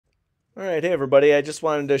All right, hey everybody. I just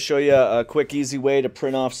wanted to show you a quick, easy way to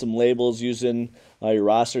print off some labels using your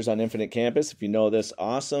rosters on Infinite Campus. If you know this,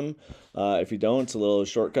 awesome. If you don't, it's a little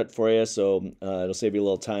shortcut for you, so it'll save you a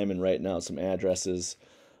little time in writing out some addresses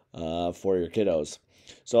for your kiddos.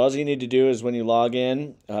 So all you need to do is when you log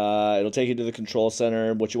in, it'll take you to the control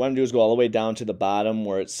center. What you want to do is go all the way down to the bottom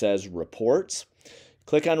where it says Reports.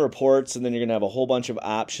 Click on reports, and then you're going to have a whole bunch of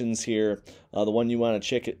options here. The one you want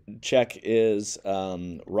to check is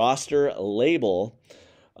roster label.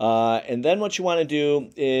 And then what you want to do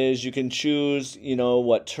is you can choose,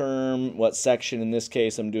 what term, what section. In this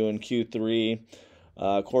case, I'm doing Q3,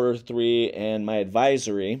 quarter 3, and my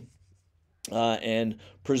advisory. And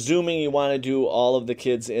presuming you want to do all of the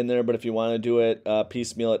kids in there, but if you want to do it,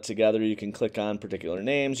 piecemeal it together, you can click on particular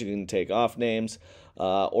names, you can take off names,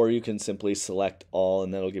 or you can simply select all,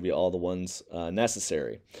 and that'll give you all the ones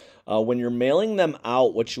necessary. When you're mailing them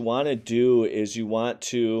out, what you want to do is you want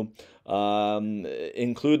to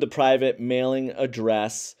include the private mailing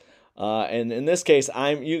address. And in this case,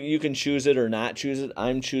 you can choose it or not choose it.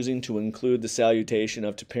 I'm choosing to include the salutation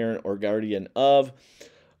of to parent or guardian of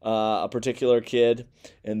a particular kid,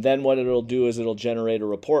 and then what it'll do is it'll generate a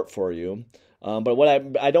report for you. But what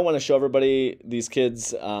I don't want to show everybody these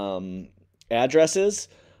kids' addresses.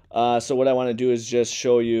 So what I want to do is just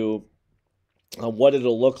show you what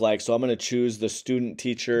it'll look like. So I'm going to choose the student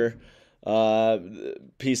teacher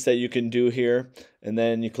piece that you can do here, and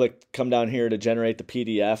then you come down here to generate the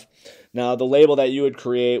PDF. Now the label that you would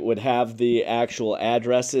create would have the actual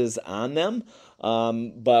addresses on them,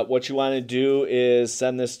 but what you want to do is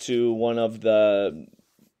send this to one of the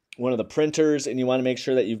printers, and you want to make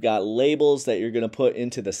sure that you've got labels that you're going to put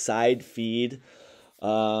into the side feed.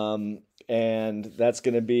 And that's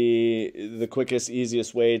going to be the quickest,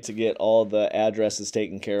 easiest way to get all the addresses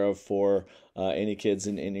taken care of for any kids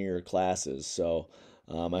in any of your classes. So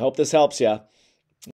I hope this helps you.